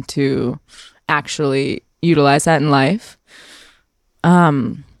stubborn to actually utilize that in life.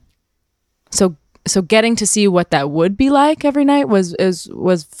 So getting to see what that would be like every night was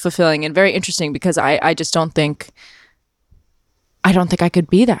fulfilling and very interesting, because I just don't think I could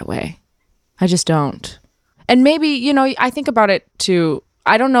be that way. I just don't. And maybe, I think about it too.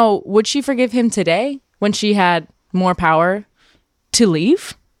 I don't know, would she forgive him today when she had more power to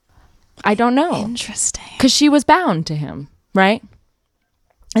leave? I don't know. Interesting. Because she was bound to him, right?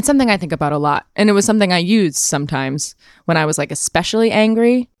 It's something I think about a lot. And it was something I used sometimes when I was like especially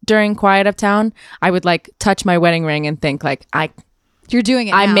angry during Quiet Uptown. I would like touch my wedding ring and think like, you're doing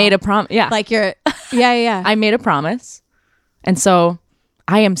it I now. made a promise. Yeah. Like you're, yeah. I made a promise. And so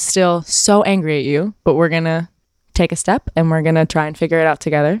I am still so angry at you, but we're going to take a step and we're going to try and figure it out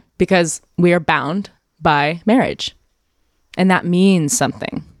together, because we are bound by marriage. And that means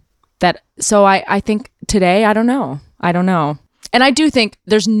something. So I think today, I don't know. And I do think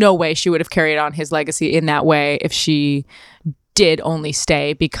there's no way she would have carried on his legacy in that way if she did only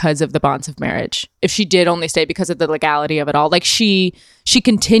stay because of the bonds of marriage. If she did only stay because of the legality of it all. Like she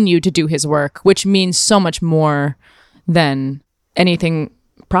continued to do his work, which means so much more than anything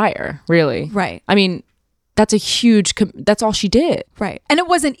prior, really. Right. I mean, that's that's all she did. Right. And it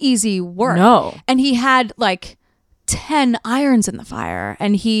wasn't easy work. No. And he had like 10 irons in the fire,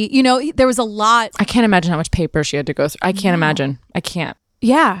 and there was a lot. I can't imagine how much paper she had to go through. I can't imagine. I can't.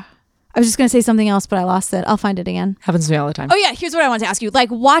 Yeah. I was just going to say something else, but I lost it. I'll find it again. Happens to me all the time. Oh yeah. Here's what I want to ask you. Like,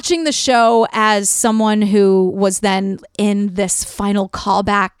 watching the show as someone who was then in this final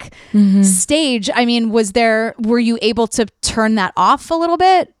callback stage. I mean, were you able to turn that off a little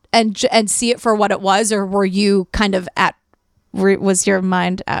bit and see it for what it was? Or were you kind of was your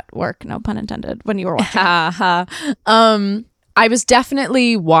mind at work, no pun intended, when you were watching? I was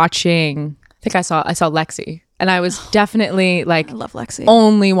definitely watching. I think I saw Lexi, and I was definitely like, I love Lexi,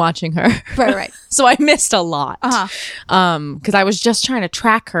 only watching her. Right. So I missed a lot. Because I was just trying to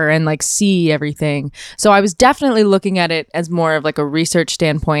track her and like see everything. So I was definitely looking at it as more of like a research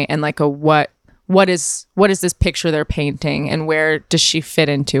standpoint and like a what is this picture they're painting and where does she fit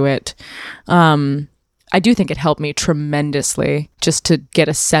into it. I do think it helped me tremendously just to get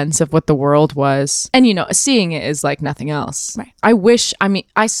a sense of what the world was. And, seeing it is like nothing else. Right.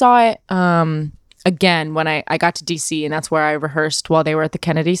 I saw it again when I got to DC, and that's where I rehearsed while they were at the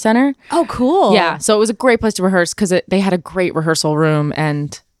Kennedy Center. Oh, cool. Yeah. So it was a great place to rehearse because they had a great rehearsal room,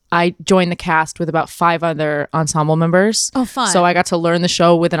 and I joined the cast with about 5 other ensemble members. Oh, fun. So I got to learn the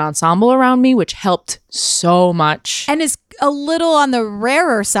show with an ensemble around me, which helped so much. And is a little on the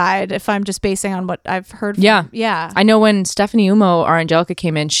rarer side, if I'm just basing on what I've heard. Yeah. I know when Stephanie Umo, our Angelica,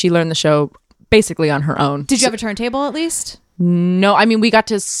 came in, she learned the show basically on her own. Did you have a turntable at least? No, I mean, we got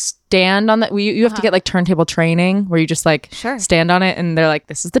to stand on that. You have to get like turntable training where you just like stand on it and they're like,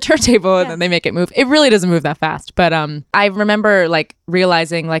 this is the turntable, and then they make it move. It really doesn't move that fast. But I remember like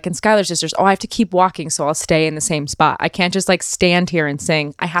realizing like in Schuyler Sisters, I have to keep walking, so I'll stay in the same spot. I can't just like stand here and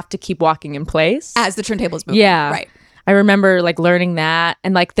sing. I have to keep walking in place As the turntable's moving. Yeah. Right. I remember like learning that.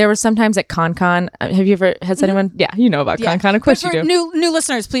 And like there were sometimes at ConCon. Have you ever, has anyone? Yeah, you know about ConCon. Of course you do. New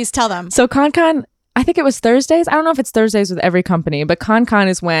listeners, please tell them. So ConCon, I think it was Thursdays. I don't know if it's Thursdays with every company, but ConCon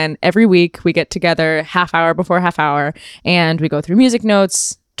is when every week we get together half hour before half hour and we go through music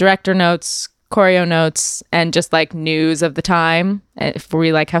notes, director notes, choreo notes, and just like news of the time if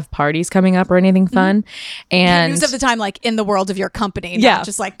we like have parties coming up or anything fun. And news of the time, like in the world of your company, not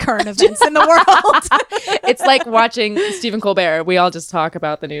just like current events in the world. It's like watching Stephen Colbert. We all just talk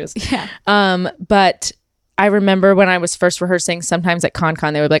about the news. Yeah. But I remember when I was first rehearsing, sometimes at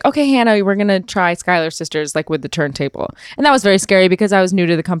ConCon, they would be like, okay, Hannah, we're going to try Skylar Sisters, like with the turntable. And that was very scary because I was new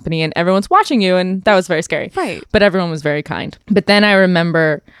to the company and everyone's watching you. And that was very scary. Right. But everyone was very kind. But then I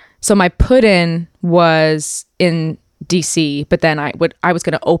remember, so my put-in was in DC, but then I was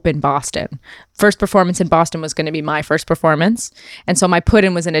going to open Boston. First performance in Boston was going to be my first performance. And so my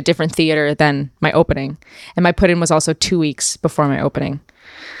put-in was in a different theater than my opening. And my put-in was also 2 weeks before my opening.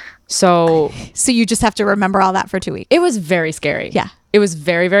 So you just have to remember all that for 2 weeks. It was very scary. Yeah. It was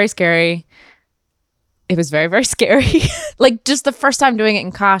very, very scary. It was very, very scary. Like just the first time doing it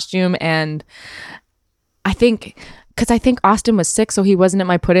in costume. And I think Austin was sick, so he wasn't at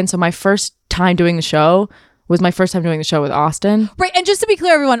my put-in. So my first time doing the show was my first time doing the show with Austin. Right. And just to be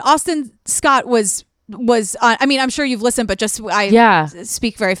clear, everyone, Austin Scott was on, I mean, I'm sure you've listened, but just I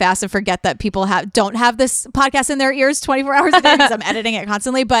speak very fast and forget that people don't have this podcast in their ears 24 hours a day because I'm editing it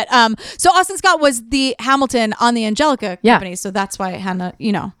constantly. But so Austin Scott was the Hamilton on the Angelica company. So that's why Hannah,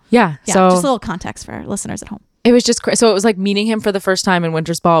 Yeah. So just a little context for listeners at home. It was just so it was like meeting him for the first time in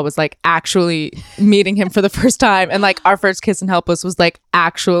Winter's Ball was like actually meeting him for the first time, and like our first kiss in Helpless was like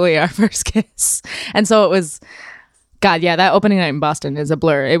actually our first kiss. And so it was, God, yeah, that opening night in Boston is a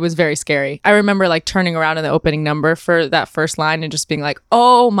blur. It was very scary. I remember like turning around in the opening number for that first line and just being like,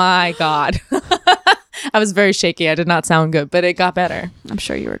 oh my God. I was very shaky. I did not sound good, but it got better. I'm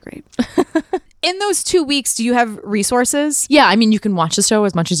sure you were great. In those 2 weeks, do you have resources? Yeah, I mean, you can watch the show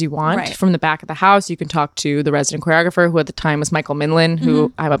as much as you want from the back of the house. You can talk to the resident choreographer, who at the time was Michael Minlin,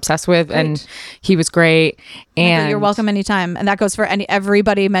 who I'm obsessed with, and he was great. And Michael, you're welcome anytime, and that goes for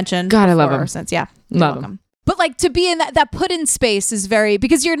everybody mentioned. God, I love him. Since you're love welcome. him. But like to be in that put-in space is very,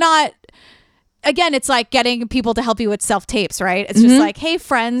 because you're not. Again, it's like getting people to help you with self-tapes, right? It's just like, hey,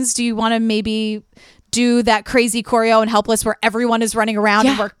 friends, do you want to maybe do that crazy choreo in Helpless where everyone is running around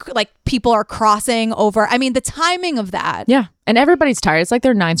and where like people are crossing over? I mean, the timing of that. Yeah. And everybody's tired. It's like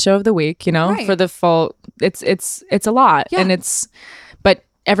their 9th show of the week, for the full, it's a lot. Yeah. And but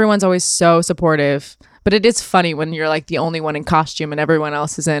everyone's always so supportive. But it is funny when you're like the only one in costume and everyone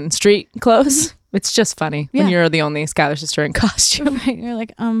else is in street clothes. It's just funny when you're the only Skylar sister in costume. Right. You're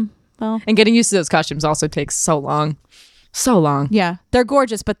like, well. And getting used to those costumes also takes so long. So long. Yeah. They're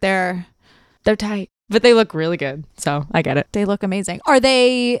gorgeous, but they're tight. But they look really good. So I get it. They look amazing. Are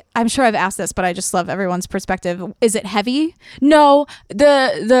they, I'm sure I've asked this, but I just love everyone's perspective. Is it heavy? No,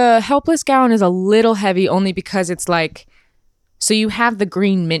 the Helpless gown is a little heavy only because it's like, so you have the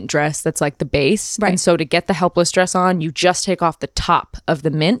green mint dress that's like the base. Right. And so to get the Helpless dress on, you just take off the top of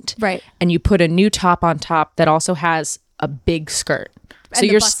the mint. Right. And you put a new top on top that also has a big skirt. So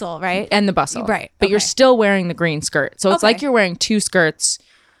you're bustle, right? And the bustle. Right. But you're still wearing the green skirt. So it's like you're wearing 2 skirts.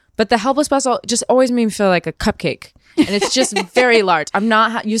 But the Helpless bustle just always made me feel like a cupcake. And it's just very large. I'm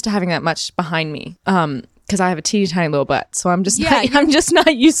not used to having that much behind me. Because I have a teeny tiny little butt. So I'm just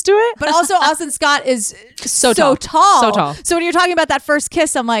not used to it. But also Austin Scott is so tall. So tall. So when you're talking about that first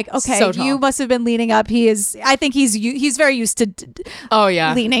kiss, I'm like, okay, you must have been leaning up. I think he's very used to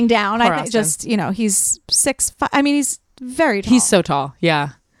leaning down. Poor I think just, he's 6'5". I mean, he's very tall. He's so tall.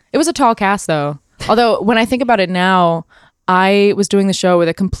 Yeah. It was a tall cast though. Although when I think about it now, I was doing the show with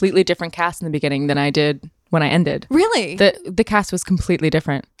a completely different cast in the beginning than I did when I ended. Really? The cast was completely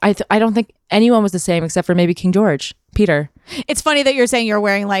different. I don't think anyone was the same except for maybe King George, Peter. It's funny that you're saying you're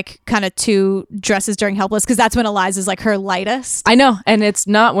wearing like kind of 2 dresses during Helpless because that's when Eliza's like her lightest. I know. And it's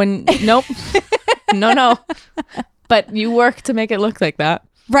not when, nope. No. But you work to make it look like that.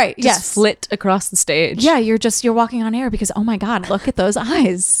 Right. Just flit across the stage. Yeah. You're walking on air because, oh my God, look at those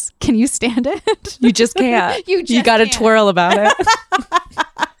eyes. Can you stand it? You just can't. You got to twirl about it.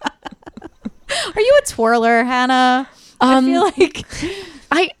 Are you a twirler, Hannah? I feel like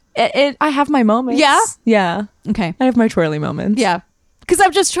I have my moments. Yeah? Yeah. Okay. I have my twirly moments. Yeah. Because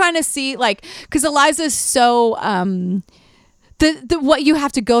I'm just trying to see, like, because Eliza's so, the what you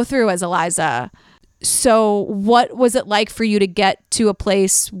have to go through as Eliza. So what was it like for you to get to a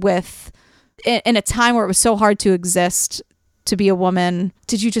place in a time where it was so hard to exist, to be a woman?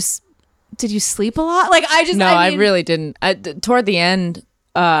 Did you sleep a lot? Like, I really didn't. Toward the end,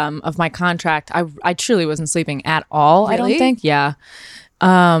 of my contract, I truly wasn't sleeping at all. I don't Really? think. Yeah.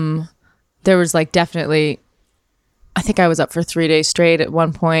 There was like definitely, I think I was up for 3 days straight at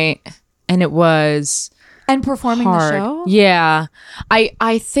one point, and it was And performing hard. the show? Yeah.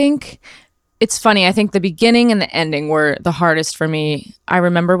 I think it's funny. I think the beginning and the ending were the hardest for me. I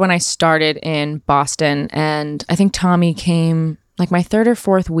remember when I started in Boston, and I think Tommy came like my 3rd or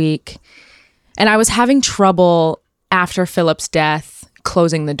 4th week, and I was having trouble after Philip's death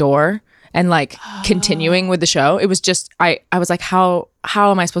closing the door and like continuing with the show. It was just I was like, how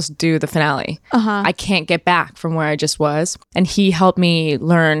am I supposed to do the finale? I can't get back from where I just was. And he helped me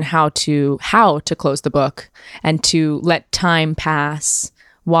learn how to close the book and to let time pass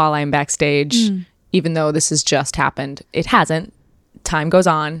while I'm backstage, even though this has just happened. It hasn't. Time goes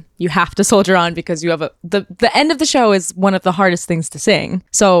on. You have to soldier on because you have the end of the show is one of the hardest things to sing.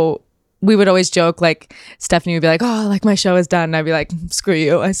 So we would always joke, like Stephanie would be like, oh, like my show is done. And I'd be like, screw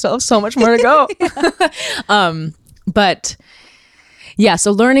you. I still have so much more to go. But yeah,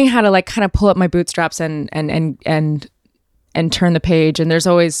 so learning how to like kind of pull up my bootstraps and turn the page. And there's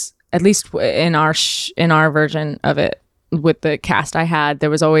always, at least in our version of it with the cast I had,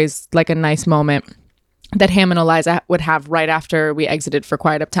 there was always like a nice moment that Ham and Eliza would have right after we exited for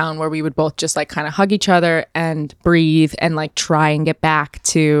Quiet Uptown, where we would both just like kind of hug each other and breathe and like try and get back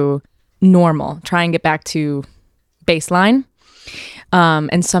to normal, try and get back to baseline.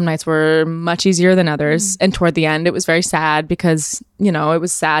 And some nights were much easier than others. And toward the end, it was very sad because, you know, it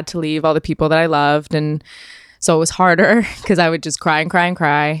was sad to leave all the people that I loved. And so it was harder because I would just cry and cry and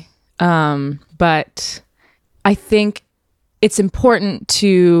cry. But I think it's important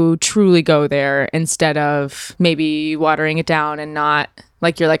to truly go there instead of maybe watering it down and not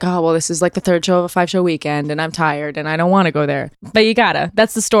like you're like, oh, well, this is like the 3rd show of a 5-show weekend and I'm tired and I don't want to go there. But you gotta.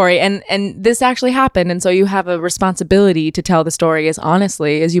 That's the story. And this actually happened. And so you have a responsibility to tell the story as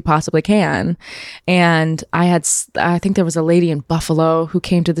honestly as you possibly can. And I think there was a lady in Buffalo who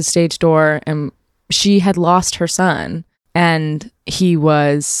came to the stage door and she had lost her son. And he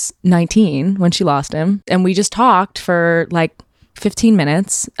was 19 when she lost him. And we just talked for like 15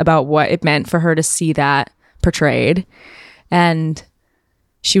 minutes about what it meant for her to see that portrayed. And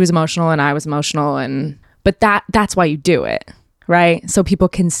she was emotional and I was emotional. But that's why you do it, right? So people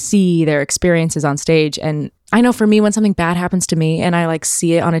can see their experiences on stage. And I know for me, when something bad happens to me and I like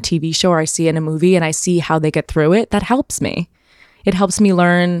see it on a TV show or I see it in a movie and I see how they get through it, that helps me. It helps me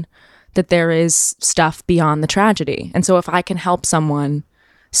learn that there is stuff beyond the tragedy. And so if I can help someone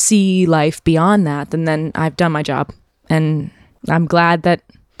see life beyond that, then I've done my job. And I'm glad that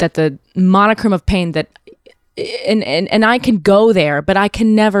the monochrome of pain that, and I can go there, but I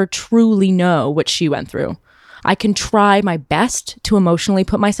can never truly know what she went through. I can try my best to emotionally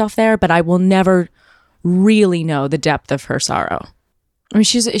put myself there, but I will never really know the depth of her sorrow. I mean,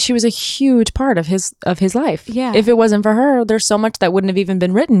 she was a huge part of his life. Yeah. If it wasn't for her, there's so much that wouldn't have even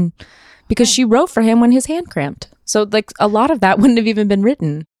been written because she wrote for him when his hand cramped. So like a lot of that wouldn't have even been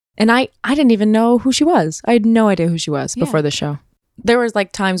written. And I didn't even know who she was. I had no idea who she was before the show. There was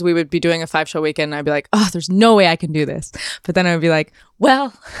like times we would be doing a 5-show weekend and I'd be like, oh, there's no way I can do this. But then I would be like,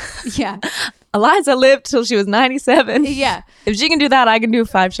 well, Yeah. Eliza lived till she was 97. Yeah. If she can do that, I can do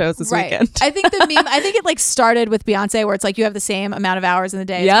 5 shows this weekend. I think it like started with Beyonce where it's like you have the same amount of hours in the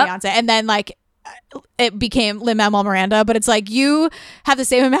day as Beyonce. And then like it became Lin-Manuel Miranda, but it's like you have the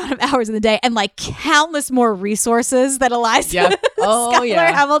same amount of hours in the day and like countless more resources that Eliza Schuyler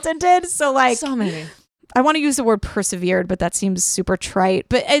Hamilton did. So like so many. I want to use the word persevered, but that seems super trite.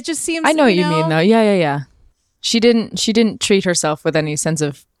 But it just seems I know what you mean though. Yeah. She didn't treat herself with any sense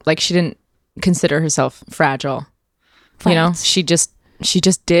of like she didn't consider herself fragile. Right. You know, she just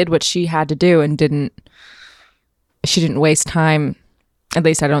did what she had to do and she didn't waste time. At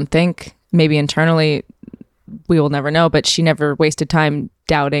least I don't think. Maybe internally we will never know, but she never wasted time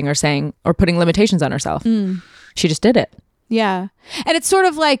doubting or saying or putting limitations on herself. She just did it. Yeah. And it's sort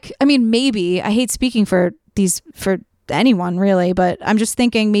of like, I mean, maybe I hate speaking for anyone really, but I'm just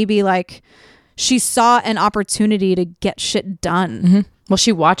thinking maybe like she saw an opportunity to get shit done. Mm-hmm. Well,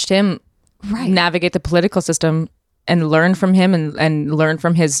 she watched him navigate the political system and learn from him and learn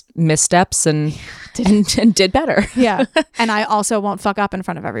from his missteps and did better. Yeah. And I also won't fuck up in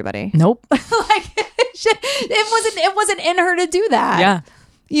front of everybody. Nope. Like it wasn't in her to do that. Yeah.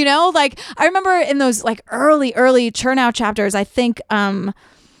 You know, like I remember in those like early Churn Out chapters, I think when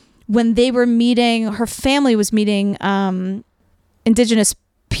they were meeting, her family was meeting Indigenous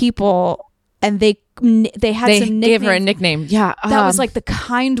people and they had some nicknames. gave her a nickname. Yeah. That was like the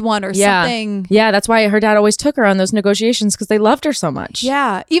kind one or something. Yeah, that's why her dad always took her on those negotiations because they loved her so much.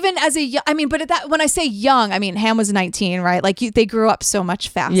 Yeah. Even as when I say young, I mean, Ham was 19, right? Like they grew up so much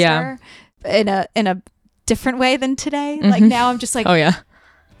faster in a different way than today. Like now I'm just like, oh yeah.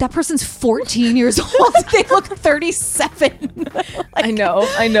 That person's 14 years old. They look 37. I know.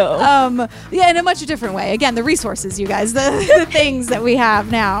 Yeah, in a much different way. Again, the resources, you guys, the things that we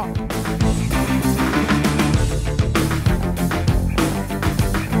have now.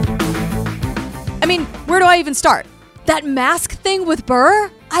 I mean, where do I even start? That mask thing with Burr?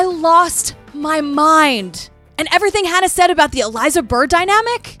 I lost my mind. And everything Hannah said about the Eliza Burr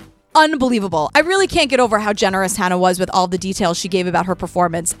dynamic? Unbelievable. I really can't get over how generous Hannah was with all the details she gave about her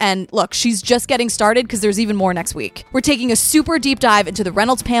performance. And look, she's just getting started because there's even more next week. We're taking a super deep dive into the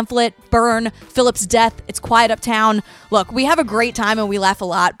Reynolds pamphlet, Byrne, Philip's death, It's Quiet Uptown. Look, we have a great time and we laugh a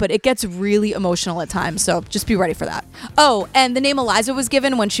lot, but it gets really emotional at times, so just be ready for that. Oh, and the name Eliza was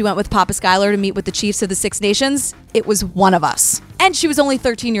given when she went with Papa Schuyler to meet with the chiefs of the Six Nations. It was one of us. And she was only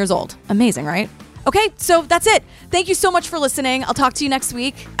 13 years old. Amazing, right? Okay, so that's it. Thank you so much for listening. I'll talk to you next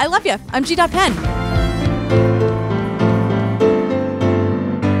week. I love you. I'm G.Pen.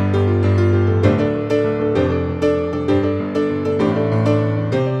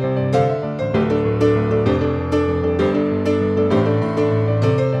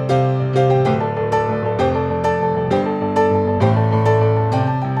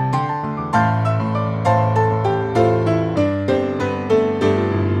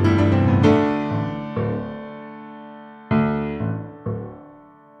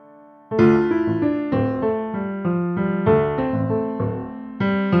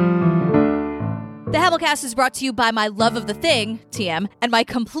 Hamilcast is brought to you by my love of the thing, TM, and my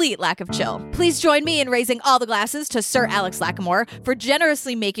complete lack of chill. Please join me in raising all the glasses to Sir Alex Lacamoire for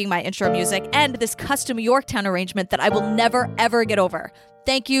generously making my intro music and this custom Yorktown arrangement that I will never, ever get over.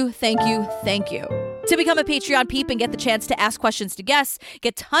 Thank you, thank you, thank you. To become a Patreon peep and get the chance to ask questions to guests,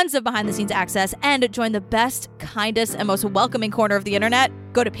 get tons of behind-the-scenes access, and join the best, kindest, and most welcoming corner of the internet,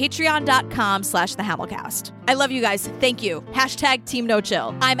 go to patreon.com/thehamilcast. I love you guys. Thank you. #Team No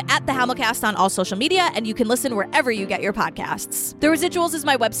Chill. I'm at The Hamilcast on all social media, and you can listen wherever you get your podcasts. The Residuals is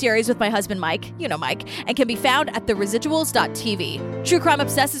my web series with my husband, Mike, you know Mike, and can be found at theresiduals.tv. True Crime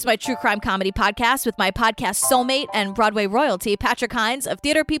Obsessed is my true crime comedy podcast with my podcast soulmate and Broadway royalty, Patrick Hines of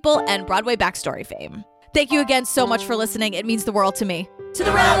Theater People and Broadway Backstory fame. Thank you again so much for listening. It means the world to me. To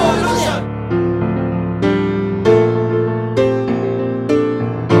the revolution!